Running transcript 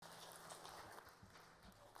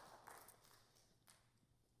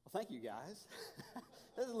Well, thank you, guys.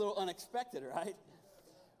 This is a little unexpected, right?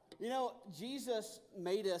 You know, Jesus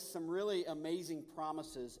made us some really amazing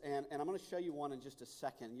promises, and I'm going to show you one in just a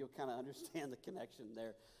second. You'll kind of understand the connection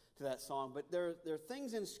there to that song. But there are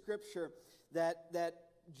things in Scripture that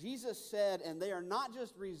Jesus said, and they are not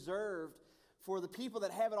just reserved for the people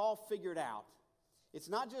that have it all figured out. It's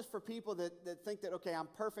not just for people that think that, okay, I'm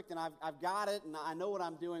perfect and I've got it and I know what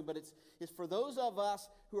I'm doing, but it's for those of us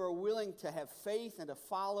who are willing to have faith and to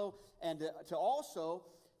follow and to also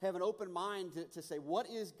have an open mind to say, what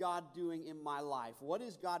is God doing in my life? What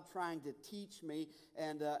is God trying to teach me?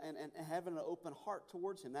 And having an open heart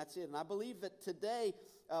towards Him. That's it. And I believe that today,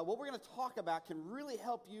 what we're going to talk about can really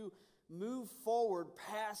help you move forward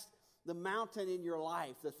past the mountain in your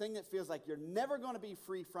life, the thing that feels like you're never going to be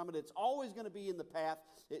free from it. It's always going to be in the path.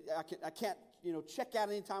 I can't, check out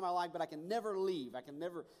anytime I like, but I can never leave. I can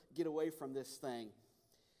never get away from this thing.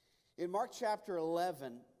 In Mark chapter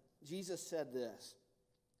 11, Jesus said this.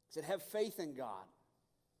 He said, have faith in God.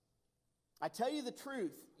 I tell you the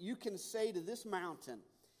truth, you can say to this mountain,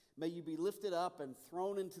 may you be lifted up and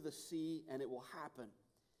thrown into the sea, and it will happen.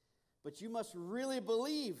 But you must really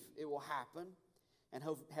believe it will happen and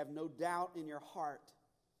have no doubt in your heart.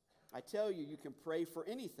 I tell you, you can pray for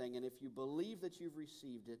anything, and if you believe that you've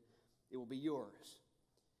received it, it will be yours.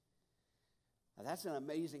 Now, that's an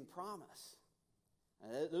amazing promise.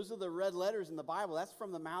 Those are the red letters in the Bible. That's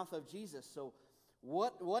from the mouth of Jesus. So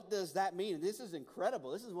what does that mean? This is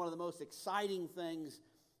incredible. This is one of the most exciting things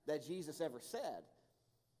that Jesus ever said.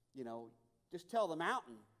 Just tell the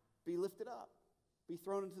mountain, be lifted up. Be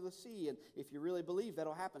thrown into the sea, and if you really believe,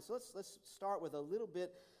 that'll happen. So let's start with a little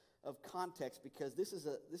bit of context, because this is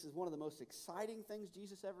one of the most exciting things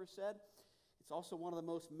Jesus ever said. It's also one of the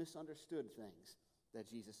most misunderstood things that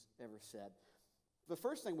Jesus ever said. The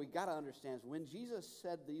first thing we got to understand is when Jesus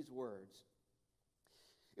said these words,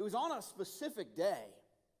 it was on a specific day.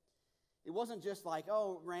 It wasn't just like,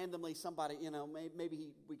 randomly somebody,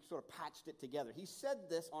 maybe we sort of patched it together. He said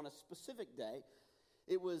this on a specific day.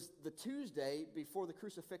 It was the Tuesday before the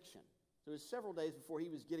crucifixion. So it was several days before he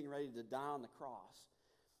was getting ready to die on the cross.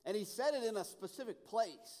 And he said it in a specific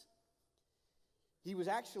place. He was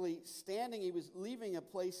actually standing, he was leaving a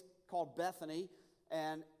place called Bethany,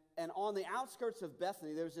 and on the outskirts of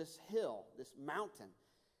Bethany, there's this hill, this mountain.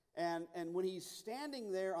 And when he's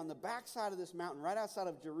standing there on the backside of this mountain, right outside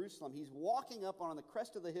of Jerusalem, he's walking up on the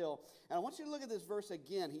crest of the hill. And I want you to look at this verse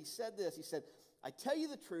again. He said this, he said, I tell you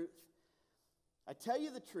the truth,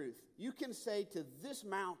 you can say to this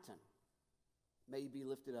mountain, may you be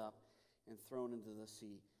lifted up and thrown into the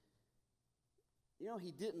sea.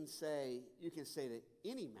 He didn't say, you can say to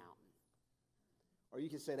any mountain, or you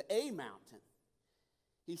can say to a mountain.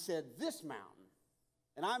 He said, this mountain.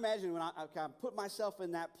 And I imagine when I put myself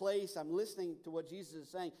in that place, I'm listening to what Jesus is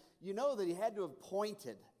saying, that he had to have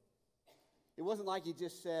pointed. It wasn't like he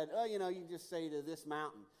just said, you can just say to this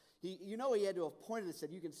mountain. He had to have pointed and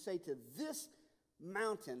said, you can say to this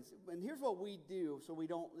mountains. And here's what we do,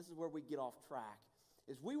 this is where we get off track,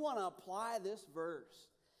 is we want to apply this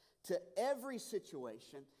verse to every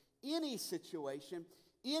situation, any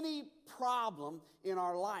problem in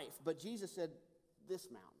our life. But Jesus said,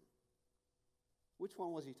 this mountain. Which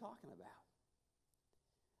one was he talking about?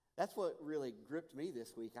 That's what really gripped me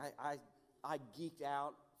this week. I geeked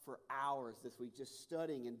out for hours this week just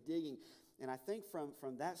studying and digging. And I think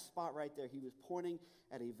from that spot right there, he was pointing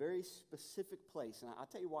at a very specific place. And I'll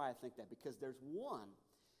tell you why I think that. Because there's one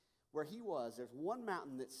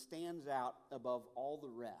mountain that stands out above all the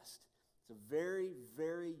rest. It's a very,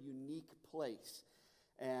 very unique place.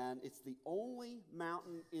 And it's the only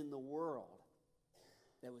mountain in the world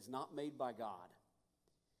that was not made by God.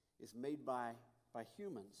 It's made by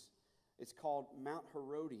humans. It's called Mount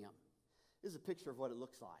Herodium. This is a picture of what it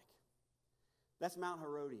looks like. That's Mount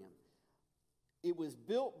Herodium. It was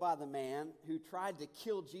built by the man who tried to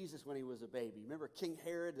kill Jesus when he was a baby. Remember King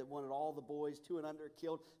Herod that wanted all the boys 2 and under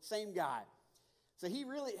killed? Same guy. So he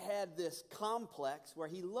really had this complex where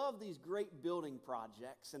he loved these great building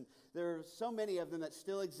projects. And there are so many of them that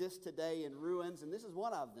still exist today in ruins, and this is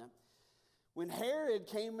one of them. When Herod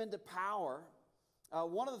came into power,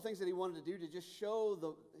 one of the things that he wanted to do to just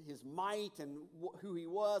show his might and who he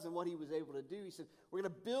was and what he was able to do, he said, we're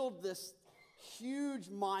going to build this huge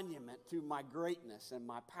monument to my greatness and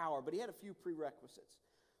my power. But he had a few prerequisites.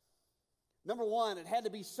 Number one, it had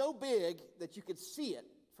to be so big that you could see it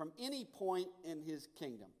from any point in his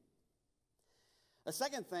kingdom. A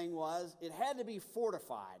second thing was it had to be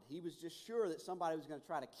fortified. He was just sure that somebody was going to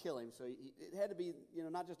try to kill him. So it had to be,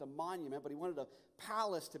 not just a monument, but he wanted a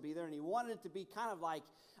palace to be there. And he wanted it to be kind of like,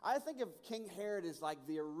 I think of King Herod as like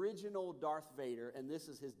the original Darth Vader, and this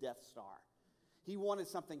is his Death Star. He wanted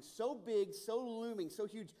something so big, so looming, so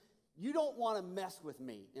huge. You don't want to mess with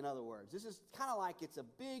me, in other words. This is kind of like it's a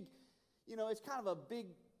big, it's kind of a big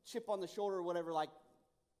chip on the shoulder or whatever, like,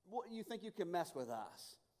 what, you think you can mess with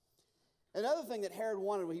us? Another thing that Herod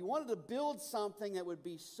wanted, he wanted to build something that would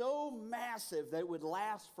be so massive that it would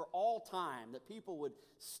last for all time, that people would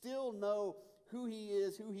still know who he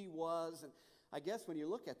is, who he was. And I guess when you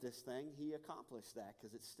look at this thing, he accomplished that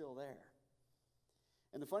because it's still there.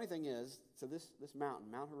 And the funny thing is, so this mountain,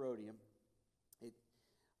 Mount Herodium,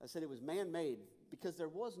 I said it was man-made because there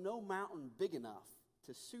was no mountain big enough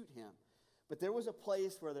to suit him. But there was a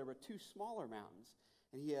place where there were two smaller mountains,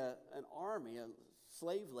 and he had an army, a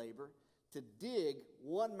slave labor, to dig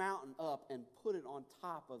one mountain up and put it on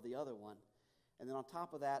top of the other one. And then on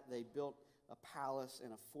top of that, they built a palace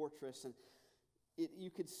and a fortress, and you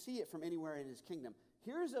could see it from anywhere in his kingdom.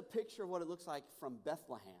 Here's a picture of what it looks like from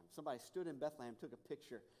Bethlehem. Somebody stood in Bethlehem, took a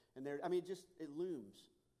picture, and it looms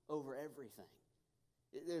over everything.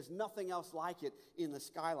 There's nothing else like it in the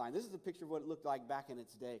skyline. This is a picture of what it looked like back in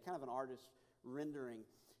its day, kind of an artist's rendering,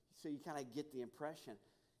 so you kind of get the impression.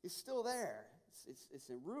 It's still there. It's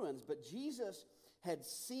in ruins, but Jesus had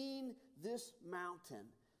seen this mountain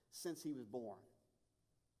since he was born.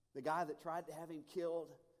 The guy that tried to have him killed,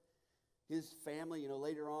 his family,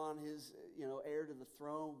 later on, his, heir to the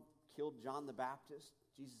throne, killed John the Baptist,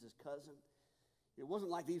 Jesus' cousin. It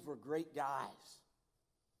wasn't like these were great guys.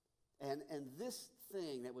 And this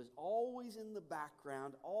thing that was always in the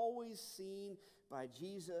background, always seen by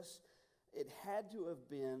Jesus, it had to have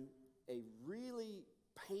been a really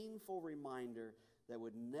painful reminder that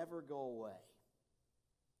would never go away.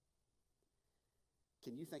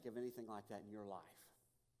 Can you think of anything like that in your life?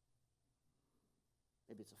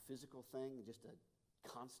 Maybe it's a physical thing, just a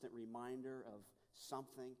constant reminder of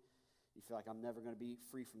something. You feel like I'm never going to be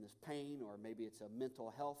free from this pain, or maybe it's a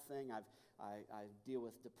mental health thing. I deal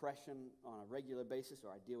with depression on a regular basis, or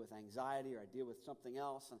I deal with anxiety, or I deal with something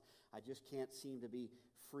else, and I just can't seem to be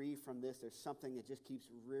free from this. There's something that just keeps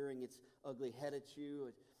rearing its ugly head at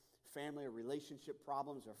you, family or relationship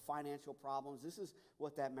problems or financial problems. This is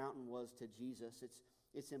what that mountain was to Jesus.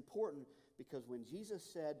 It's important because when Jesus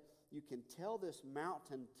said, you can tell this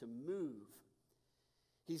mountain to move,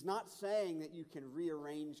 he's not saying that you can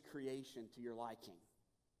rearrange creation to your liking.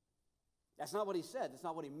 That's not what he said. That's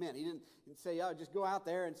not what he meant. He didn't say, just go out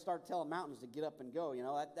there and start telling mountains to get up and go.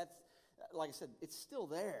 That's like I said, it's still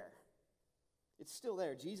there. It's still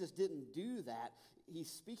there. Jesus didn't do that. He's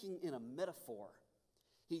speaking in a metaphor.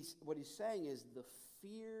 What he's saying is the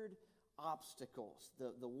feared obstacles,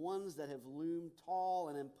 the ones that have loomed tall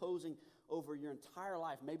and imposing over your entire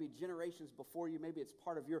life, maybe generations before you, maybe it's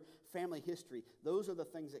part of your family history. Those are the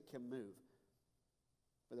things that can move.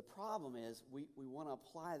 But the problem is we want to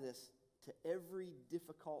apply this to every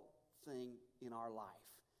difficult thing in our life.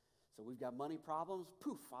 So we've got money problems,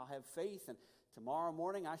 poof, I'll have faith, and tomorrow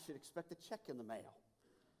morning I should expect a check in the mail.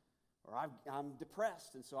 Or I'm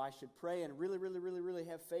depressed, and so I should pray and really, really, really, really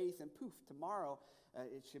have faith, and poof, tomorrow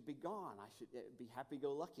it should be gone. I should be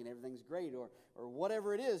happy-go-lucky and everything's great, or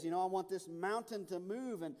whatever it is. I want this mountain to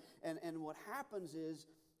move, and what happens is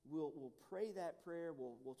we'll pray that prayer,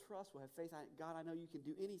 we'll trust, we'll have faith. God, I know you can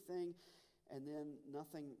do anything, and then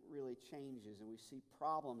nothing really changes, and we see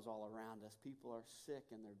problems all around us. People are sick,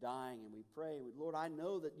 and they're dying, and we pray, Lord, I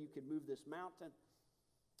know that you can move this mountain.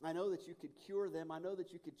 I know that you could cure them. I know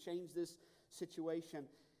that you could change this situation,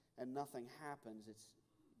 and nothing happens.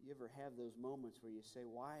 You ever have those moments where you say,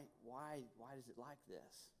 why is it like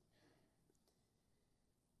this?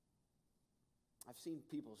 I've seen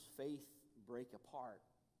people's faith break apart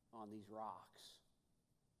on these rocks.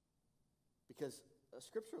 Because a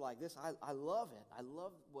scripture like this, I love it. I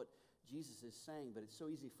love what Jesus is saying, but it's so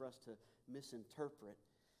easy for us to misinterpret.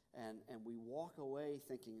 And we walk away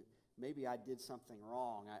thinking, maybe I did something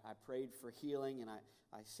wrong. I prayed for healing, and I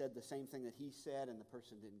said the same thing that he said, and the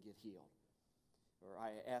person didn't get healed. Or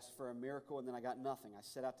I asked for a miracle, and then I got nothing. I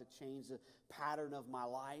set out to change the pattern of my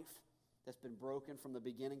life that's been broken from the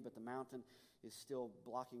beginning, but the mountain is still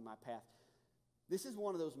blocking my path. This is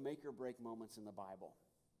one of those make-or-break moments in the Bible.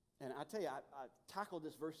 And I tell you, I tackled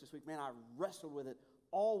this verse this week. Man, I wrestled with it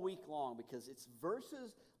all week long because it's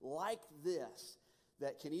verses like this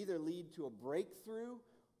that can either lead to a breakthrough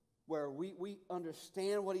where we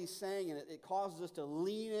understand what he's saying, and it causes us to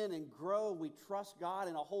lean in and grow. We trust God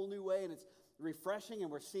in a whole new way, and it's refreshing,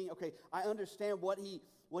 and we're seeing, okay, I understand what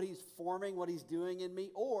he's forming, what he's doing in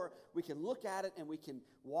me. Or we can look at it and we can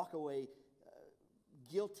walk away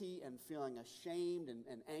guilty and feeling ashamed and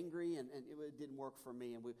angry, and it didn't work for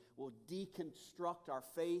me. And we'll deconstruct our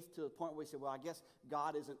faith to the point where we say, well, I guess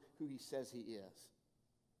God isn't who he says he is.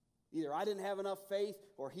 Either I didn't have enough faith,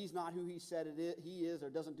 or he's not who he said he is, or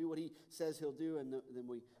doesn't do what he says he'll do, and then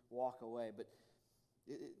we walk away. But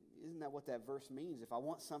isn't that what that verse means? If I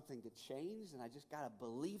want something to change, then I just got to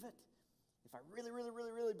believe it. If I really, really,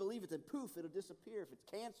 really, really believe it, then poof, it'll disappear. If it's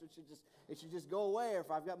cancer, it should just go away. Or if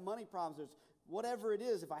I've got money problems, there's whatever it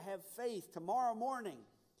is, if I have faith tomorrow morning.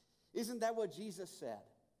 Isn't that what Jesus said?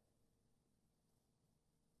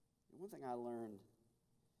 One thing I learned,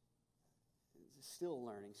 still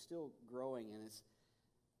learning, still growing, and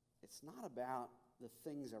it's not about the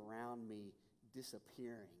things around me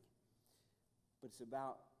disappearing, but it's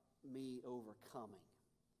about me overcoming.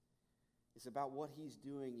 It's about what he's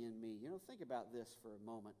doing in me. Think about this for a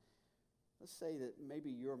moment. Let's say that maybe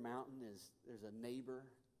your mountain there's a neighbor,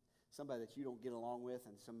 somebody that you don't get along with,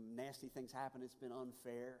 and some nasty things happen. It's been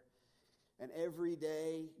unfair. And every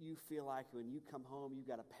day you feel like when you come home, you've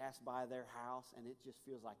got to pass by their house, and it just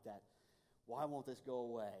feels like that. Why won't this go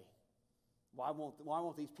away? Why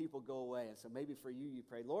won't these people go away? And so maybe for you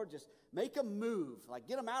pray, Lord, just make them move. Like,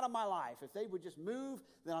 get them out of my life. If they would just move,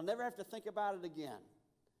 then I'll never have to think about it again.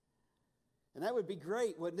 And that would be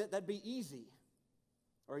great, wouldn't it? That'd be easy.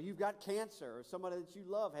 Or you've got cancer, or somebody that you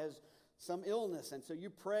love has some illness, and so you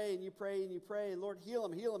pray and you pray and you pray, and Lord, heal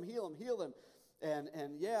them, heal them, heal them, heal them.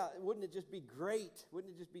 And yeah, wouldn't it just be great?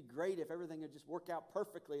 Wouldn't it just be great if everything would just work out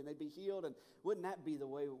perfectly and they'd be healed? And wouldn't that be the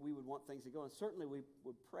way we would want things to go? And certainly we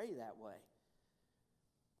would pray that way.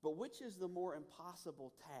 But which is the more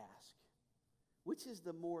impossible task? Which is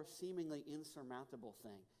the more seemingly insurmountable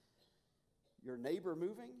thing? Your neighbor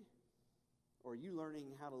moving, or you learning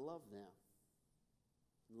how to love them?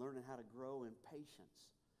 Learning how to grow in patience?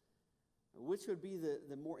 Which would be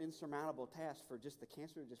the more insurmountable task, for just the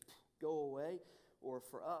cancer to just go away, or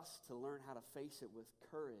for us to learn how to face it with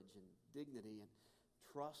courage and dignity and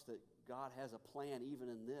trust that God has a plan even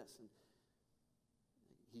in this? And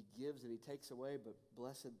he gives and he takes away, but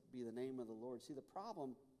blessed be the name of the Lord. See, the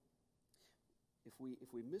problem, if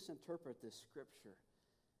we misinterpret this scripture,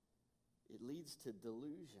 it leads to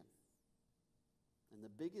delusion. And the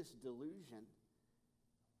biggest delusion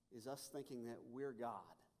is us thinking that we're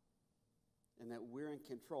God and that we're in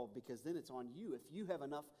control, because then it's on you. If you have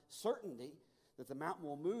enough certainty that the mountain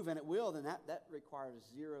will move, and it will, then that requires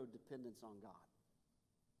zero dependence on God.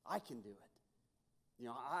 I can do it.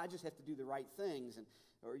 I just have to do the right things.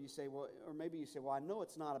 Or maybe you say, well, I know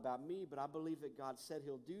it's not about me, but I believe that God said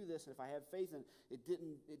he'll do this, and if I have faith and it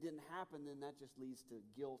didn't happen, then that just leads to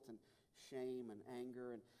guilt and shame and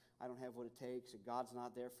anger, and I don't have what it takes, and God's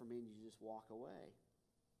not there for me, and you just walk away.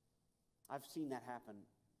 I've seen that happen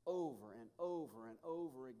over and over and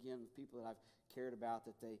over again with people that I've cared about,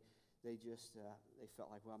 that they felt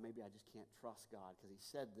like, well, maybe I just can't trust God because he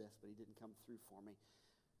said this, but he didn't come through for me.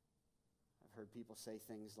 I've heard people say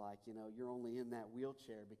things like, you're only in that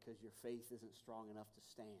wheelchair because your faith isn't strong enough to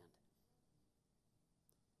stand.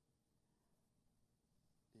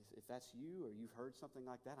 If that's you, or you've heard something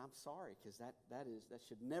like that, I'm sorry, because that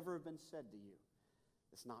should never have been said to you.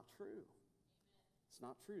 It's not true. It's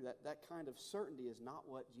not true. That kind of certainty is not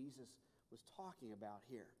what Jesus was talking about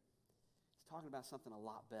here. He's talking about something a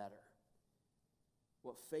lot better.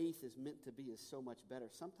 What faith is meant to be is so much better.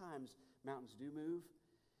 Sometimes mountains do move,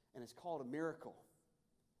 and it's called a miracle.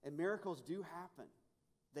 And miracles do happen.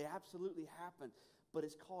 They absolutely happen. But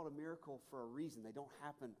it's called a miracle for a reason. They don't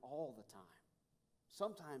happen all the time.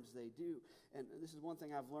 Sometimes they do. And this is one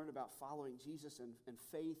thing I've learned about following Jesus and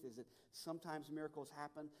faith, is that sometimes miracles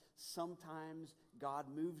happen. Sometimes God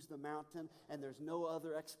moves the mountain and there's no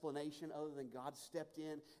other explanation other than God stepped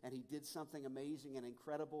in and he did something amazing and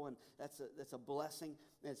incredible, and that's a blessing.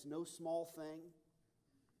 And it's no small thing.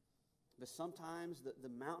 But sometimes the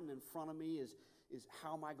mountain in front of me is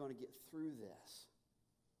how am I going to get through this?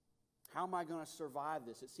 How am I going to survive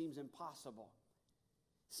this? It seems impossible.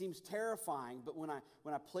 Seems terrifying, but when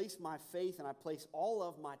I place my faith and I place all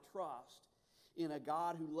of my trust in a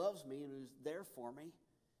God who loves me and who's there for me,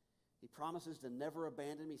 he promises to never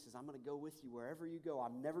abandon me. He says, I'm going to go with you wherever you go.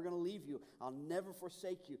 I'm never going to leave you. I'll never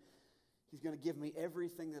forsake you. He's going to give me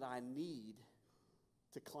everything that I need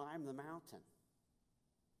to climb the mountain.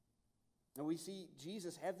 And we see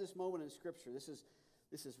Jesus have this moment in Scripture. This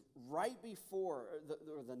is right before,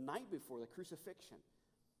 or the night before the crucifixion.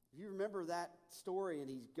 If you remember that story, and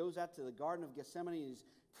he goes out to the Garden of Gethsemane, and he's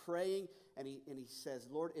praying, and he says,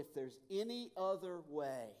 Lord, if there's any other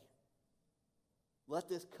way, let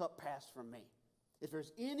this cup pass from me. If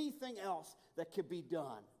there's anything else that could be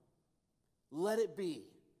done, let it be.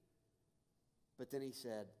 But then he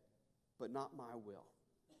said, but not my will,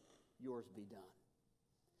 yours be done.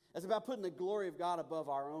 It's about putting the glory of God above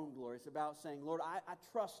our own glory. It's about saying, Lord, I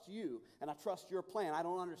trust you, and I trust your plan. I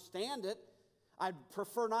don't understand it. I'd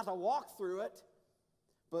prefer not to walk through it.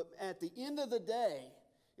 But at the end of the day,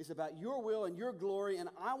 it's about your will and your glory, and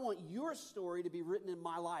I want your story to be written in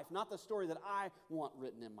my life, not the story that I want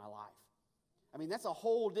written in my life. I mean, that's a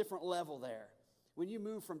whole different level there. When you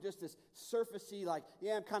move from just this surfacey, like,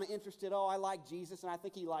 yeah, I'm kind of interested, oh, I like Jesus, and I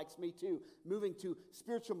think he likes me too, moving to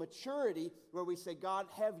spiritual maturity where we say, God,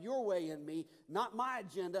 have your way in me, not my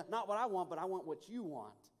agenda, not what I want, but I want what you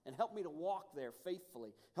want. And help me to walk there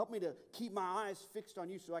faithfully. Help me to keep my eyes fixed on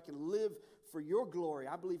you so I can live for your glory.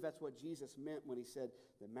 I believe that's what Jesus meant when he said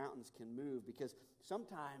the mountains can move, because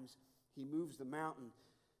sometimes he moves the mountain,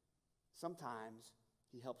 sometimes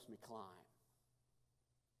he helps me climb.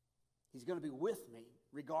 He's going to be with me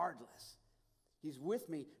regardless. He's with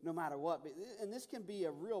me no matter what. And this can be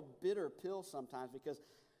a real bitter pill sometimes because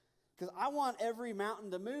I want every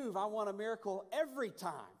mountain to move. I want a miracle every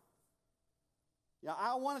time. Yeah,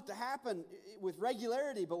 I want it to happen with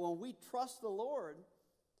regularity, but when we trust the Lord,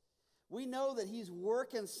 we know that he's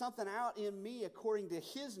working something out in me according to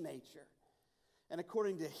his nature and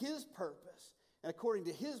according to his purpose and according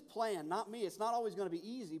to his plan, not me. It's not always going to be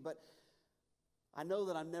easy, but I know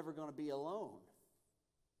that I'm never going to be alone.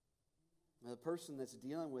 Now, the person that's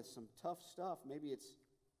dealing with some tough stuff, maybe it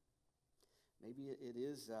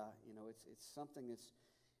is, it's something that's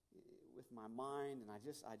with my mind, and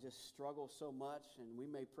I just struggle so much, and we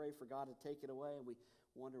may pray for God to take it away, and we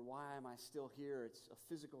wonder, why am I still here? It's a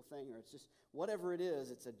physical thing, or it's just whatever it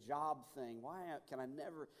is, it's a job thing. Why can I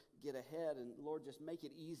never get ahead? And Lord, just make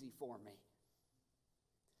it easy for me.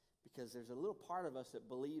 Because there's a little part of us that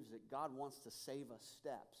believes that God wants to save us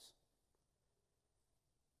steps.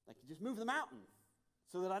 Like, just move the mountain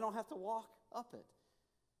so that I don't have to walk up it.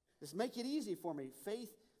 Just make it easy for me.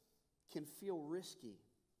 Faith can feel risky.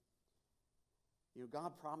 You know,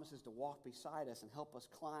 God promises to walk beside us and help us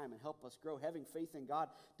climb and help us grow. Having faith in God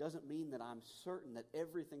doesn't mean that I'm certain that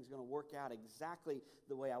everything's going to work out exactly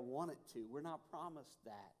the way I want it to. We're not promised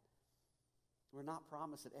that. We're not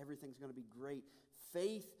promised that everything's going to be great.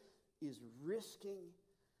 Faith is risking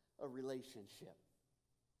a relationship.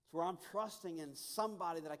 It's where I'm trusting in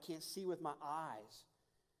somebody that I can't see with my eyes.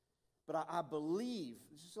 But I believe,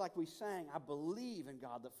 just like we sang, I believe in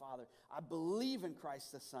God the Father. I believe in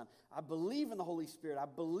Christ the Son. I believe in the Holy Spirit. I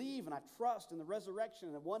believe and I trust in the resurrection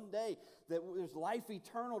and that one day that there's life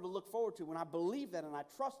eternal to look forward to. When I believe that and I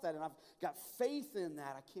trust that and I've got faith in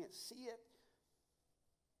that, I can't see it.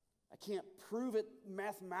 I can't prove it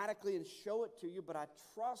mathematically and show it to you, but I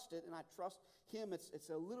trust it and I trust him. It's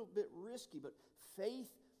a little bit risky, but faith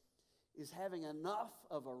is having enough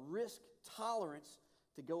of a risk tolerance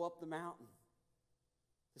to go up the mountain.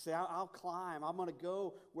 To say, I'll climb. I'm going to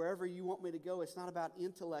go wherever you want me to go. It's not about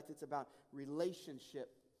intellect. It's about relationship.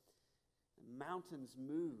 And mountains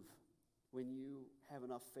move when you have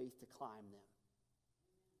enough faith to climb them.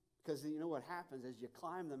 Because you know what happens as you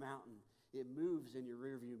climb the mountain, it moves in your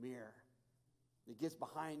rearview mirror. It gets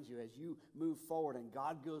behind you as you move forward, and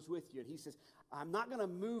God goes with you. And he says, I'm not going to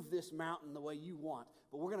move this mountain the way you want,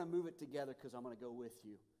 but we're going to move it together because I'm going to go with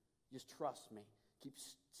you. Just trust me.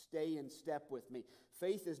 Stay in step with me.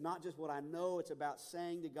 Faith is not just what I know. It's about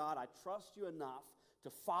saying to God, I trust you enough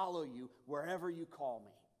to follow you wherever you call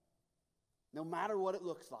me. No matter what it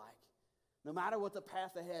looks like. No matter what the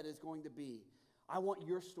path ahead is going to be. I want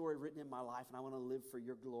your story written in my life, and I want to live for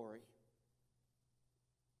your glory.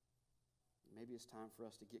 Maybe it's time for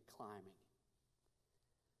us to get climbing.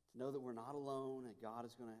 To know that we're not alone, and God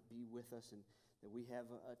is going to be with us, and that we have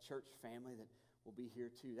a church family that will be here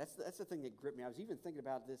too. That's the thing that gripped me. I was even thinking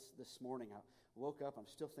about this morning. I woke up, I'm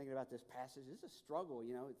still thinking about this passage. It's a struggle,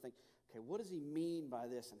 you know. You think, okay, what does he mean by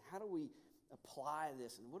this? And how do we apply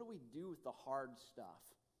this? And what do we do with the hard stuff?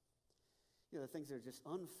 You know, the things that are just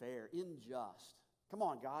unfair, unjust. Come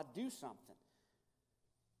on, God, do something.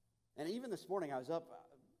 And even this morning, I was up,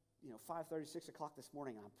 5:30, 6 o'clock this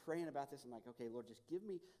morning, and I'm praying about this. I'm like, okay, Lord, just give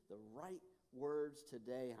me the right words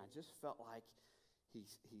today. And I just felt like he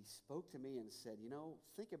spoke to me and said,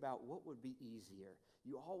 think about what would be easier.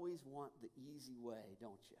 You always want the easy way,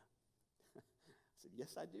 don't you? I said,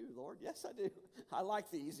 yes, I do, Lord. Yes, I do. I like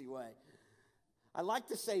the easy way. I like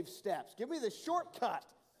to save steps. Give me the shortcut.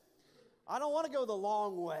 I don't want to go the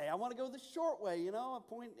long way. I want to go the short way,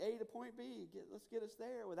 point A to point B. Let's get us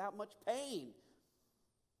there without much pain.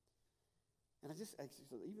 And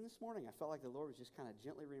even this morning, I felt like the Lord was just kind of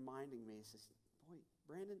gently reminding me. He says, boy,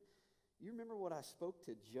 Brandon, you remember what I spoke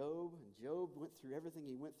to Job? And Job went through everything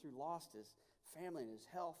he went through, lost his family and his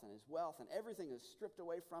health and his wealth, and everything is stripped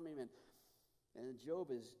away from him. And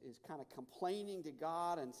Job is kind of complaining to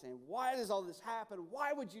God and saying, why does all this happen?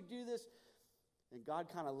 Why would you do this? And God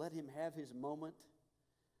kind of let him have his moment.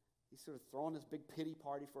 He's sort of throwing this big pity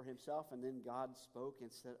party for himself, and then God spoke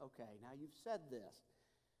and said, okay, now you've said this.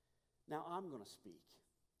 Now I'm going to speak.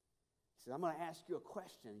 He said, I'm going to ask you a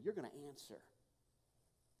question. You're going to answer.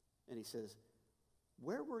 And he says,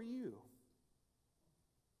 where were you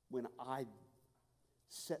when I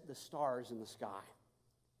set the stars in the sky?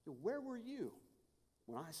 Where were you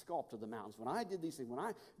when I sculpted the mountains, when I did these things, when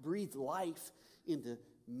I breathed life into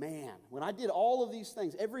man, when I did all of these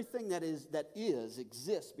things? Everything that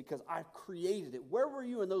exists because I've created it. Where were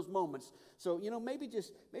you in those moments? So, maybe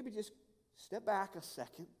just step back a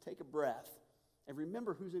second, take a breath, and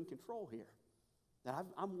remember who's in control here. That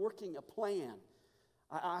I'm working a plan.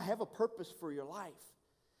 I have a purpose for your life.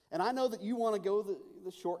 And I know that you want to go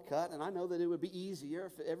the shortcut, and I know that it would be easier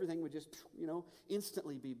if everything would just,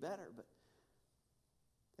 instantly be better. But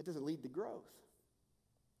it doesn't lead to growth.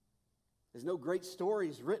 There's no great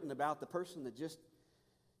stories written about the person that just,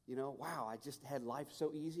 wow, I just had life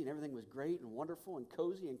so easy and everything was great and wonderful and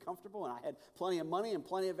cozy and comfortable, and I had plenty of money and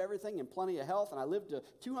plenty of everything and plenty of health, and I lived to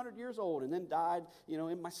 200 years old and then died,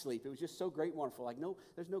 in my sleep. It was just so great and wonderful. Like, no,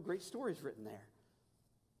 there's no great stories written there.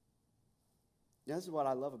 Now, this is what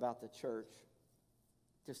I love about the church,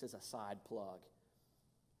 just as a side plug.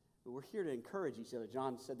 But we're here to encourage each other.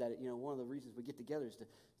 John said that, one of the reasons we get together is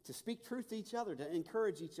to speak truth to each other, to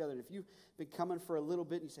encourage each other. If you've been coming for a little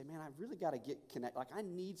bit and you say, man, I really got to get connected. Like, I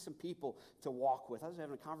need some people to walk with. I was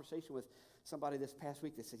having a conversation with somebody this past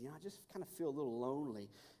week that said, I just kind of feel a little lonely.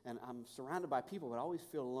 And I'm surrounded by people, but I always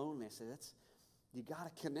feel lonely. I said, you got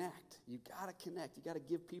to connect. You got to connect. You got to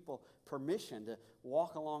give people permission to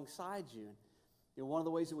walk alongside you. And one of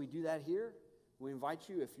the ways that we do that here, we invite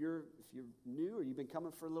you, if you're new or you've been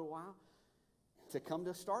coming for a little while, to come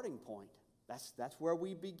to a starting point. That's where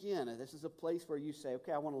we begin. And this is a place where you say,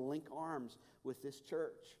 okay, I want to link arms with this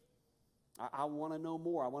church. I want to know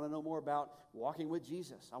more. I want to know more about walking with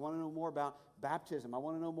Jesus. I want to know more about baptism. I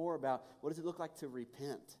want to know more about what does it look like to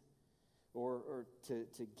repent or to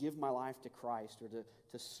give my life to Christ, or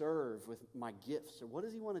to serve with my gifts, or what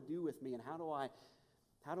does he want to do with me, and how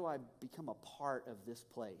do I become a part of this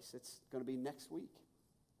place? It's going to be next week,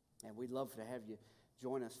 and we'd love to have you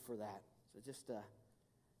join us for that. So just a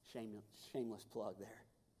shameless plug there.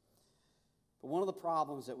 But one of the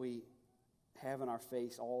problems that we have in our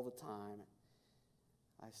face all the time,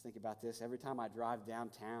 I just think about this. Every time I drive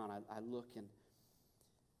downtown, I look and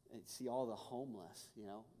see all the homeless,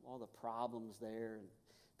 all the problems there, and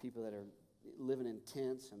people that are living in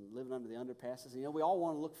tents and living under the underpasses. We all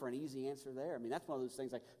want to look for an easy answer there. I mean, that's one of those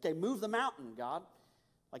things like, okay, move the mountain, God.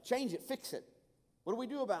 Like, change it, fix it. What do we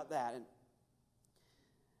do about that? And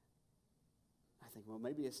I think, well,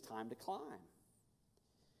 maybe it's time to climb.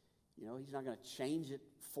 He's not going to change it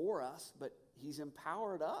for us, but he's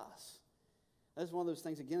empowered us. That's one of those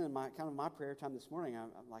things, again, in my prayer time this morning.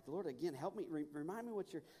 I'm like, Lord, again, help me, remind me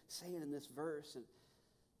what you're saying in this verse. And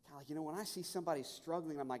kind of like, when I see somebody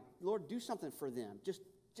struggling, I'm like, Lord, do something for them. Just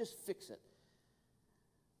fix it.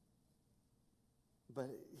 But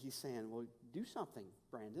he's saying, well, do something,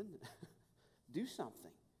 Brandon. Do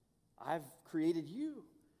something. I've created you.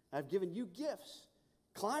 I've given you gifts.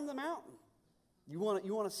 Climb the mountain. You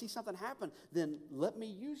want to see something happen, then let me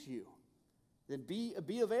use you. Then be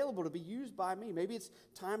available to be used by me. Maybe it's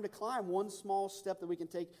time to climb one small step that we can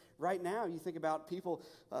take right now. You think about people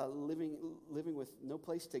living with no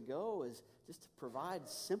place to go, is just to provide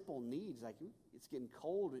simple needs. Like, it's getting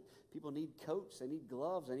cold. People need coats. They need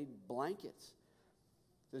gloves. They need blankets.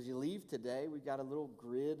 So as you leave today, we've got a little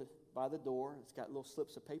grid by the door. It's got little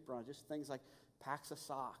slips of paper on it, just things like packs of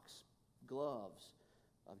socks, gloves,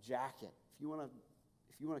 a jacket. If you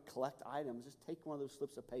want to collect items, just take one of those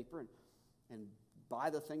slips of paper and buy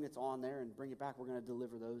the thing that's on there and bring it back. We're going to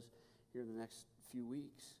deliver those here in the next few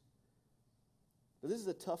weeks. But this is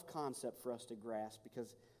a tough concept for us to grasp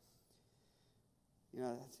because,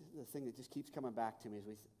 that's the thing that just keeps coming back to me is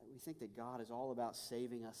we think that God is all about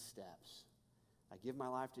saving us steps. I give my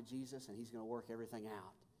life to Jesus and he's going to work everything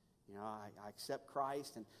out. I accept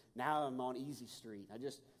Christ and now I'm on easy street.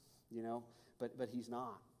 But he's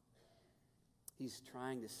not. He's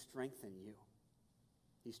trying to strengthen you.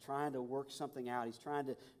 He's trying to work something out. He's trying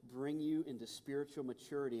to bring you into spiritual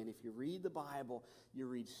maturity. And if you read the Bible, you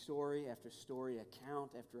read story after story,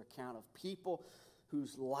 account after account of people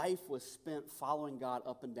whose life was spent following God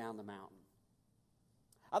up and down the mountain.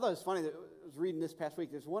 I thought it was funny that I was reading this past week.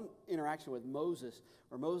 There's one interaction with Moses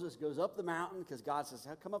where Moses goes up the mountain because God says,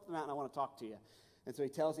 come up the mountain, I want to talk to you. And so he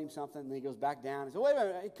tells him something, and then he goes back down. He says, wait a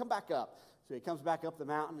minute, come back up. So he comes back up the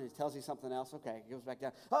mountain, and he tells you something else. Okay, he goes back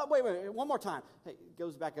down. Oh, wait, one more time. He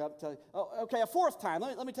goes back up. Okay, a fourth time.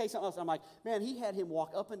 Let me tell you something else. I'm like, man, he had him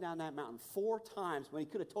walk up and down that mountain 4 times when he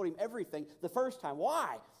could have told him everything the first time.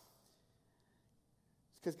 Why?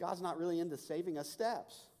 It's because God's not really into saving us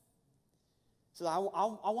steps. So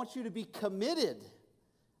I want you to be committed.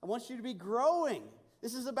 I want you to be growing.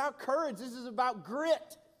 This is about courage. This is about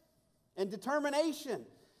grit and determination.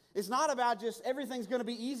 It's not about just everything's going to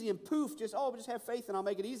be easy and poof, just have faith and I'll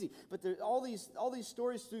make it easy. But there are all these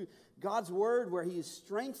stories through God's word where he is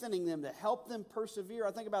strengthening them to help them persevere.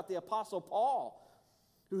 I think about the Apostle Paul,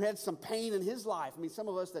 who had some pain in his life. I mean, some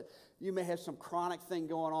of us that you may have some chronic thing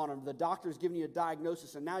going on, and the doctor's giving you a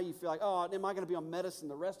diagnosis, and now you feel like, oh, am I going to be on medicine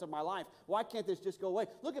the rest of my life? Why can't this just go away?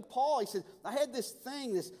 Look at Paul. He said, I had this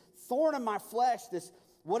thing, this thorn in my flesh, this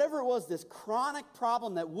whatever it was, this chronic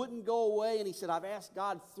problem that wouldn't go away. And he said, I've asked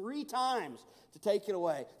God 3 times to take it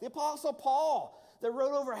away. The Apostle Paul, that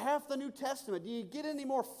wrote over half the New Testament. Do you get any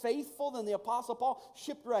more faithful than the Apostle Paul?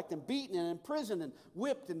 Shipwrecked and beaten and imprisoned and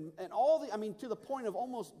whipped and to the point of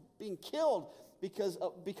almost being killed because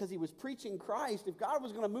he was preaching Christ. If God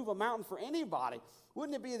was going to move a mountain for anybody,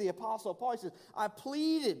 wouldn't it be the Apostle Paul? He says, I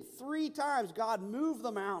pleaded 3 times, God, move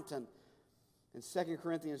the mountain. In 2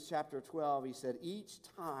 Corinthians chapter 12, he said, each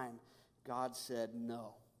time God said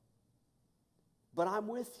no. But I'm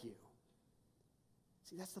with you.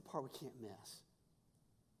 See, that's the part we can't miss.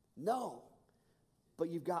 No, but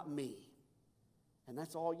you've got me. And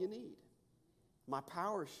that's all you need. My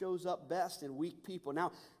power shows up best in weak people.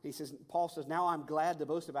 Now, Paul says, now I'm glad to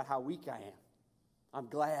boast about how weak I am. I'm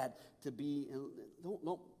glad to be,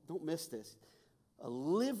 don't miss this, a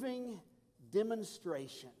living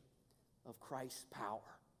demonstration of Christ's power.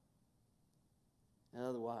 In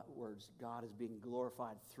other words, God is being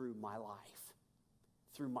glorified through my life,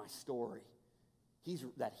 through my story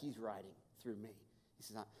that he's writing through me. He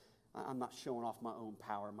says, I'm not showing off my own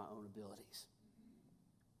power, my own abilities.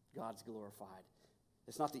 God's glorified.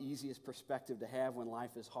 It's not the easiest perspective to have when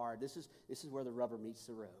life is hard. This is where the rubber meets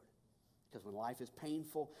the road. Because when life is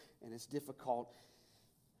painful and it's difficult,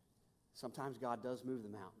 sometimes God does move the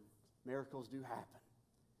mountain. Miracles do happen.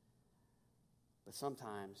 But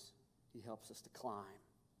sometimes he helps us to climb.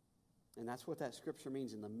 And that's what that scripture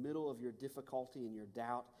means. In the middle of your difficulty and your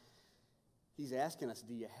doubt, he's asking us,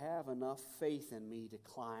 do you have enough faith in me to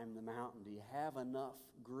climb the mountain? Do you have enough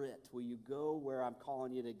grit? Will you go where I'm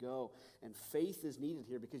calling you to go? And faith is needed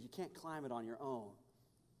here because you can't climb it on your own.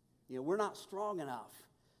 We're not strong enough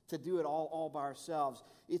to do it all by ourselves.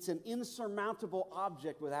 It's an insurmountable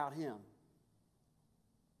object without him.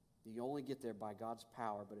 You only get there by God's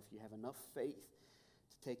power, but if you have enough faith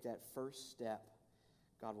to take that first step,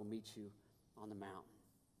 God will meet you on the mountain.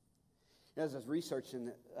 As I was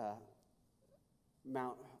researching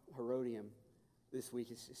Mount Herodium this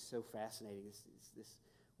week, it's just so fascinating. It's this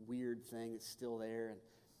weird thing that's still there,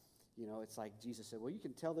 and it's like Jesus said, well, you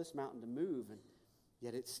can tell this mountain to move, and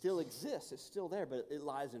yet it still exists. It's still there, but it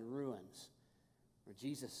lies in ruins, where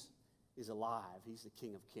Jesus is alive. He's the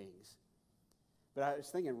King of Kings. But I was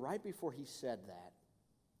thinking, right before he said that,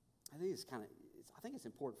 I think it's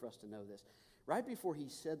important for us to know this. Right before he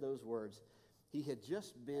said those words, he had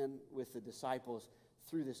just been with the disciples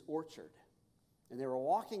through this orchard. And they were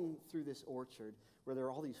walking through this orchard where there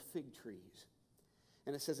were all these fig trees.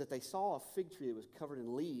 And it says that they saw a fig tree that was covered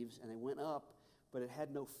in leaves, and they went up, but it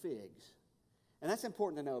had no figs. And that's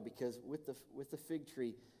important to know because with the fig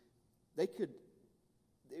tree,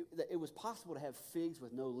 it was possible to have figs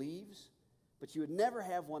with no leaves, but you would never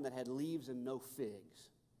have one that had leaves and no figs.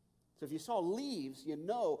 So if you saw leaves,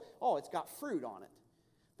 it's got fruit on it.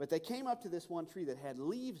 But they came up to this one tree that had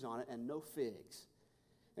leaves on it and no figs.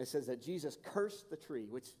 And it says that Jesus cursed the tree,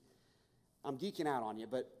 which I'm geeking out on you,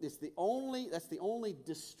 but that's the only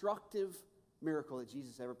destructive miracle that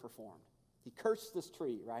Jesus ever performed. He cursed this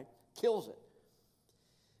tree, right? Kills it.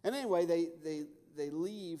 And anyway, they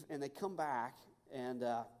leave and they come back, and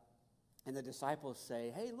the disciples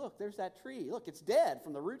say, hey, look, there's that tree. Look, it's dead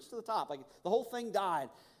from the roots to the top. Like the whole thing died.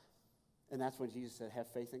 And that's when Jesus said, have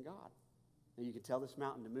faith in God. And you can tell this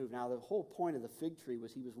mountain to move. Now, the whole point of the fig tree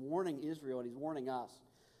was he was warning Israel and he's warning us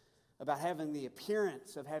about having the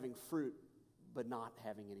appearance of having fruit, but not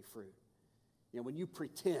having any fruit. When you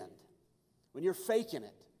pretend, when you're faking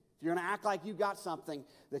it, if you're going to act like you got something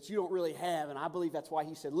that you don't really have, and I believe that's why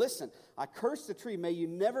he said, listen, I curse the tree, may you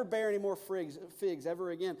never bear any more figs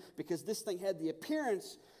ever again, because this thing had the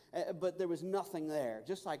appearance, but there was nothing there.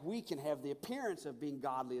 Just like we can have the appearance of being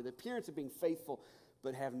godly, or the appearance of being faithful,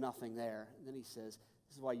 but have nothing there. And then he says,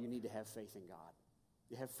 this is why you need to have faith in God.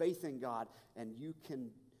 You have faith in God, and you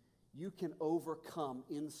can overcome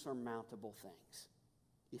insurmountable things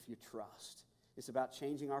if you trust. It's about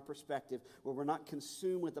changing our perspective where we're not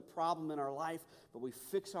consumed with the problem in our life, but we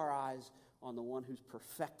fix our eyes on the one who's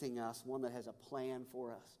perfecting us, one that has a plan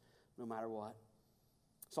for us no matter what.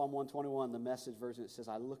 Psalm 121, the Message version, it says,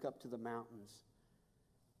 I look up to the mountains.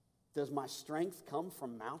 Does my strength come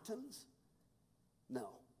from mountains? No.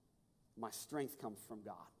 My strength comes from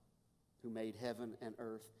God, who made heaven and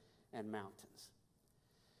earth and mountains.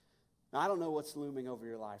 Now, I don't know what's looming over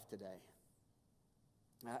your life today.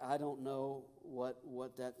 I don't know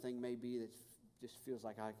what that thing may be that just feels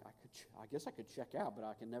like I guess I could check out, but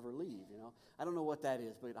I can never leave, you know. I don't know what that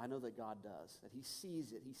is, but I know that God does, that he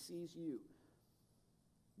sees it. He sees you.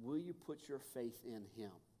 Will you put your faith in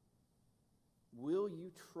him? Will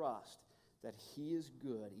you trust that he is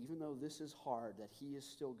good, even though this is hard, that he is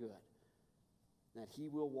still good? That he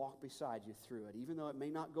will walk beside you through it, even though it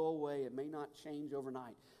may not go away, it may not change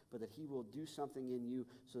overnight, but that he will do something in you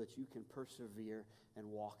so that you can persevere and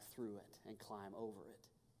walk through it and climb over it.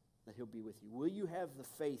 That he'll be with you. Will you have the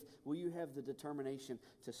faith? Will you have the determination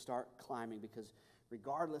to start climbing? Because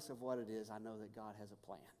regardless of what it is, I know that God has a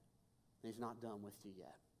plan. And he's not done with you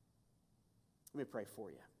yet. Let me pray for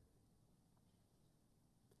you.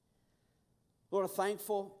 Lord, I'm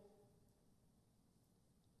thankful,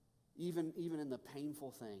 even in the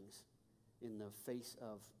painful things, in the face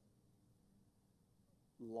of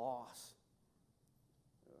loss,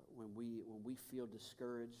 when we feel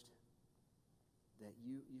discouraged, that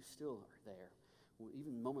you still are there.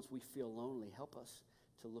 Even moments we feel lonely, help us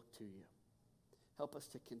to look to you. Help us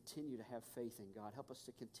to continue to have faith in God. Help us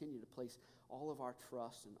to continue to place all of our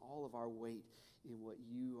trust and all of our weight in what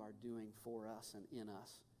you are doing for us and in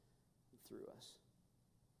us and through us.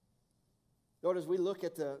 Lord, as we look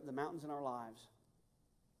at the mountains in our lives,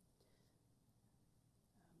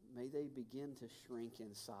 may they begin to shrink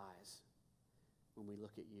in size when we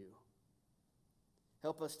look at you.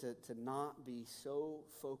 Help us to not be so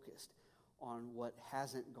focused on what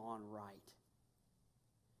hasn't gone right,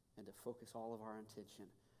 and to focus all of our attention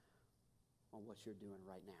on what you're doing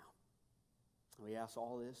right now. We ask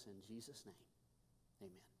all this in Jesus' name.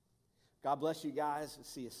 Amen. God bless you guys.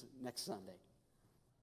 See you next Sunday.